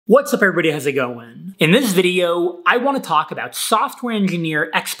What's up everybody, how's it going? In this video, I want to talk about software engineer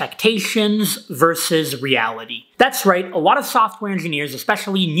expectations versus reality. That's right, a lot of software engineers,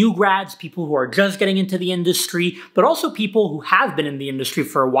 especially new grads, people who are just getting into the industry, but also people who have been in the industry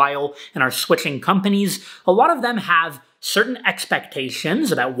for a while and are switching companies, a lot of them have certain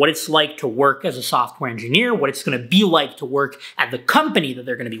expectations about what it's like to work as a software engineer, what it's going to be like to work at the company that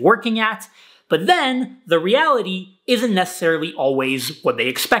they're going to be working at. But then, the reality isn't necessarily always what they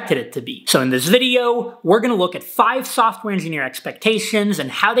expected it to be. So in this video, we're going to look at 5 software engineer expectations and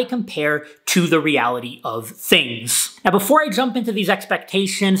how they compare to the reality of things. Now before I jump into these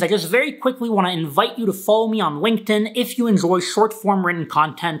expectations, I just very quickly want to invite you to follow me on LinkedIn if you enjoy short-form written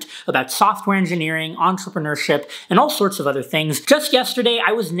content about software engineering, entrepreneurship, and all sorts of other things. Just yesterday,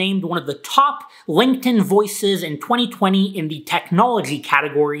 I was named one of the top LinkedIn voices in 2020 in the technology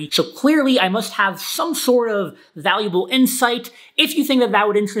category, so clearly I must have some sort of valuable insight. If you think that that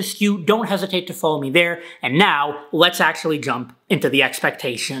would interest you, don't hesitate to follow me there. And now, let's actually jump into the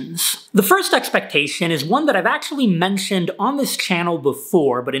expectations. The first expectation is one that I've actually mentioned on this channel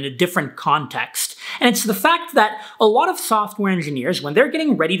before, but in a different context. And it's the fact that a lot of software engineers, when they're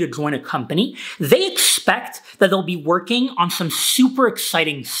getting ready to join a company, they expect that they'll be working on some super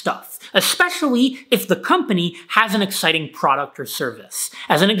exciting stuff, especially if the company has an exciting product or service.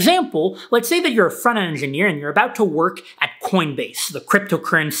 As an example, let's say that you're a front-end engineer and you're about to work at Coinbase, the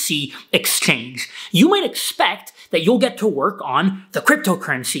cryptocurrency exchange. You might expect that you'll get to work on the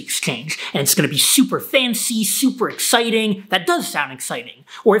cryptocurrency exchange, and it's going to be super fancy, super exciting. That does sound exciting.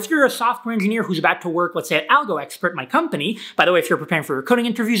 Or if you're a software engineer who's about to work, let's say at AlgoExpert, my company. By the way, if you're preparing for your coding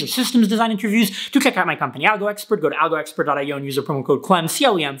interviews or systems design interviews, do check out my company, AlgoExpert. Go to algoexpert.io and use the promo code CLEM,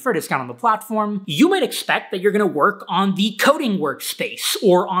 C-L-E-M, for a discount on the platform. You might expect that you're going to work on the coding workspace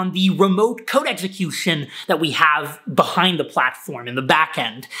or on the remote code execution that we have behind the platform in the back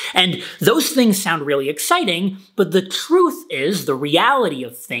end. And those things sound really exciting, but the truth is, the reality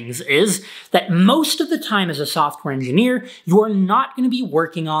of things is that most of the time as a software engineer, you are not going to be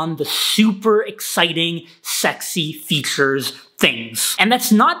working on the super exciting, sexy features things. And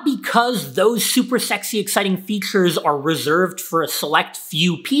that's not because those super sexy, exciting features are reserved for a select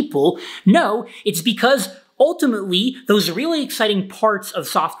few people. No, it's because ultimately those really exciting parts of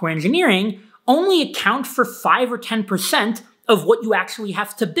software engineering only account for 5 or 10% of what you actually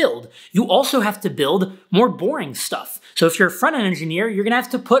have to build. You also have to build more boring stuff. So if you're a front-end engineer, you're going to have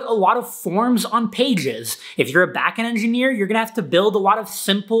to put a lot of forms on pages. If you're a back-end engineer, you're going to have to build a lot of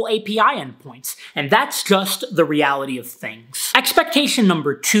simple API endpoints. And that's just the reality of things. Expectation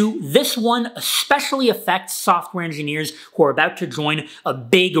number 2, this one especially affects software engineers who are about to join a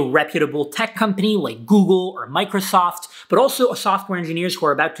big, reputable tech company like Google or Microsoft, but also software engineers who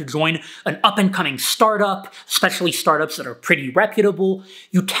are about to join an up-and-coming startup, especially startups that are pretty reputable.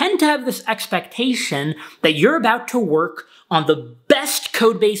 You tend to have this expectation that you're about to work on the best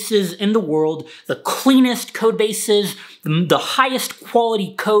code bases in the world, the cleanest code bases, the highest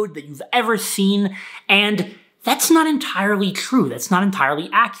quality code that you've ever seen, and that's not entirely true. That's not entirely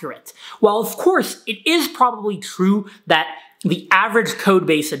accurate. While of course it is probably true that the average code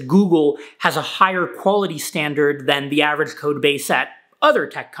base at Google has a higher quality standard than the average code base at other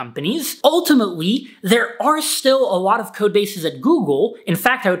tech companies, ultimately, there are still a lot of code bases at Google, in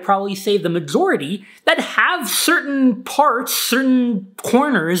fact, I would probably say the majority, that have certain parts, certain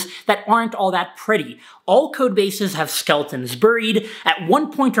corners that aren't all that pretty. All code bases have skeletons buried. At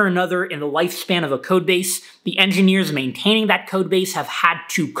one point or another in the lifespan of a code base, the engineers maintaining that code base have had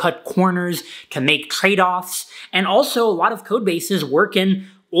to cut corners to make trade-offs, and also a lot of code bases work in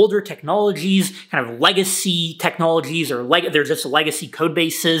older technologies, kind of legacy technologies, or they're just legacy code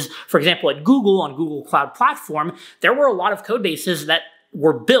bases. For example, at Google, on Google Cloud Platform, there were a lot of code bases that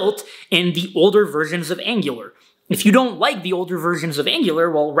were built in the older versions of Angular. If you don't like the older versions of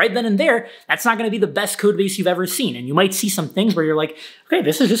Angular, well, right then and there, that's not going to be the best code base you've ever seen. And you might see some things where you're like, okay,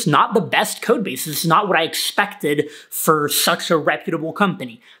 this is just not the best code base. This is not what I expected for such a reputable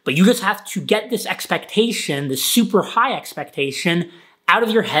company. But you just have to get this expectation, this super high expectation, out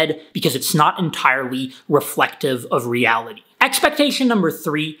of your head because it's not entirely reflective of reality. Expectation number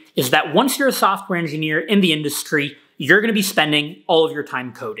 3 is that once you're a software engineer in the industry, you're going to be spending all of your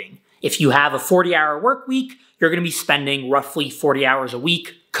time coding. If you have a 40-hour work week, you're going to be spending roughly 40 hours a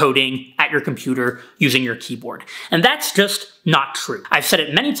week coding at your computer using your keyboard. And that's just not true. I've said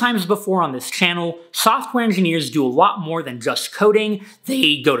it many times before on this channel, software engineers do a lot more than just coding.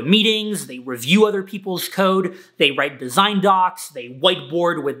 They go to meetings, they review other people's code, they write design docs, they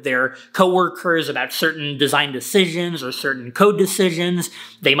whiteboard with their coworkers about certain design decisions or certain code decisions.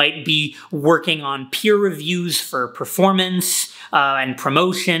 They might be working on peer reviews for performance and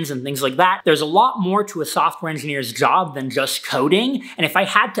promotions and things like that. There's a lot more to a software engineer's job than just coding, and if I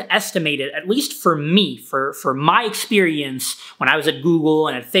had to estimate it, at least for me, for my experience when I was at Google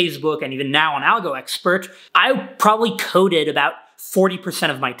and at Facebook and even now on AlgoExpert, I probably coded about 40%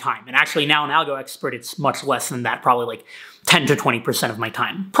 of my time. And actually now on AlgoExpert, it's much less than that, probably like 10 to 20% of my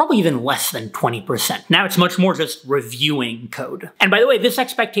time. Probably even less than 20%. Now it's much more just reviewing code. And by the way, this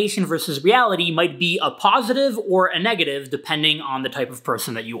expectation versus reality might be a positive or a negative depending on the type of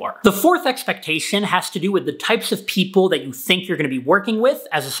person that you are. The fourth expectation has to do with the types of people that you think you're going to be working with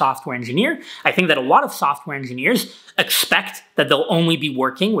as a software engineer. I think that a lot of software engineers expect that they'll only be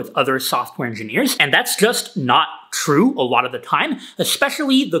working with other software engineers, and that's just not true a lot of the time,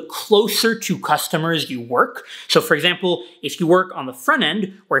 especially the closer to customers you work. So for example, if you work on the front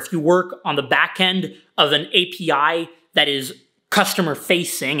end, or if you work on the back end of an API that is customer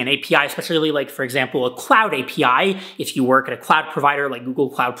facing, an API, especially like, for example, a cloud API, if you work at a cloud provider like Google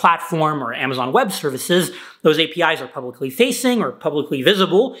Cloud Platform or Amazon Web Services, those APIs are publicly facing or publicly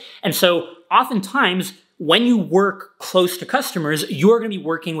visible. And so oftentimes, when you work close to customers, you're going to be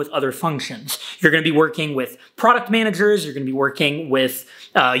working with other functions. You're going to be working with product managers, you're going to be working with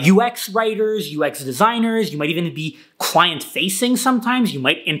UX writers, UX designers, you might even be client-facing sometimes, you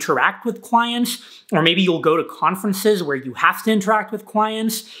might interact with clients, or maybe you'll go to conferences where you have to interact with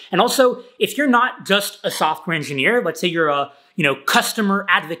clients. And also, if you're not just a software engineer, let's say you're a customer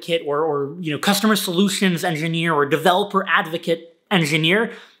advocate or customer solutions engineer or developer advocate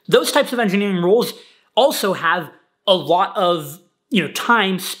engineer, those types of engineering roles also have a lot of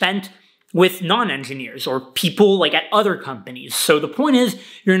time spent with non-engineers or people like at other companies. So the point is,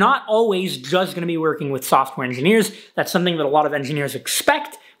 you're not always just going to be working with software engineers. That's something that a lot of engineers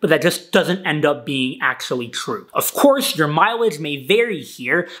expect, but that just doesn't end up being actually true. Of course, your mileage may vary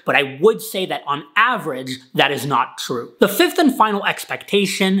here, but I would say that on average, that is not true. The fifth and final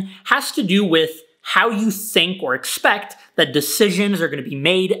expectation has to do with how you think or expect that decisions are going to be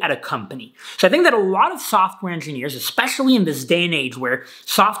made at a company. So I think that a lot of software engineers, especially in this day and age where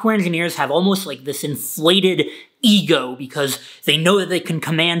software engineers have almost like this inflated ego because they know that they can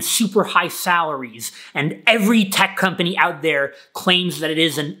command super high salaries, and every tech company out there claims that it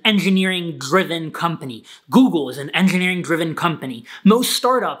is an engineering-driven company. Google is an engineering-driven company. Most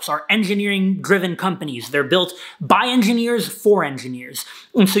startups are engineering-driven companies. They're built by engineers for engineers.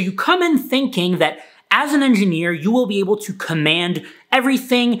 And so you come in thinking that as an engineer, you will be able to command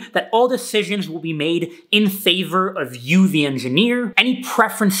everything, that all decisions will be made in favor of you, the engineer. Any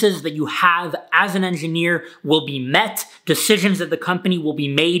preferences that you have as an engineer will be met. Decisions at the company will be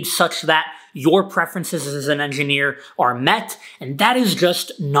made such that your preferences as an engineer are met, and that is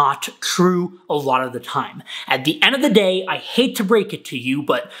just not true a lot of the time. At the end of the day, I hate to break it to you,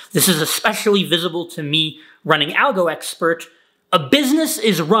 but this is especially visible to me running AlgoExpert. A business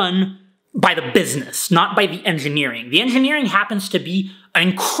is run by the business, not by the engineering. The engineering happens to be an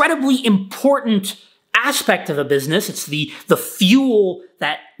incredibly important aspect of a business. It's the fuel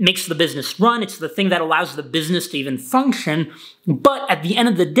that makes the business run. It's the thing that allows the business to even function. But at the end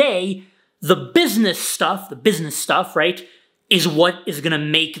of the day, the business stuff, right, is what is going to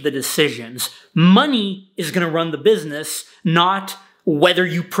make the decisions. Money is going to run the business, not whether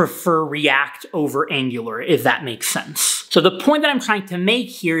you prefer React over Angular, if that makes sense. So the point that I'm trying to make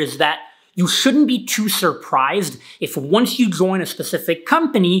here is that you shouldn't be too surprised if once you join a specific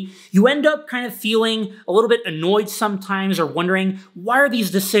company, you end up kind of feeling a little bit annoyed sometimes or wondering, why are these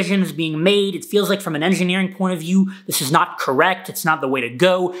decisions being made? It feels like from an engineering point of view, this is not correct. It's not the way to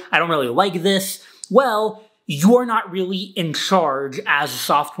go. I don't really like this. Well, you're not really in charge as a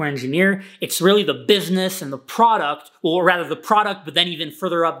software engineer. It's really the business and the product, or rather the product, but then even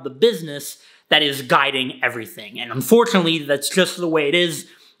further up the business that is guiding everything. And unfortunately, that's just the way it is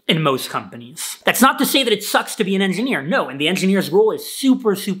in most companies. That's not to say that it sucks to be an engineer. No, and the engineer's role is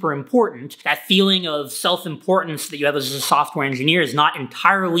super, super important. That feeling of self-importance that you have as a software engineer is not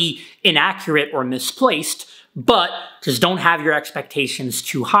entirely inaccurate or misplaced, but just don't have your expectations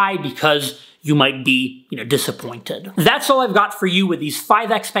too high because you might be, disappointed. That's all I've got for you with these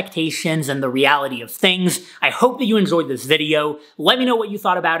 5 expectations and the reality of things. I hope that you enjoyed this video. Let me know what you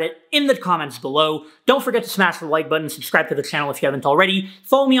thought about it in the comments below. Don't forget to smash the like button, subscribe to the channel if you haven't already.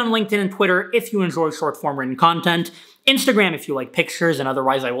 Follow me on LinkedIn and Twitter if you enjoy short-form written content. Instagram if you like pictures, and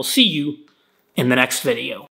otherwise I will see you in the next video.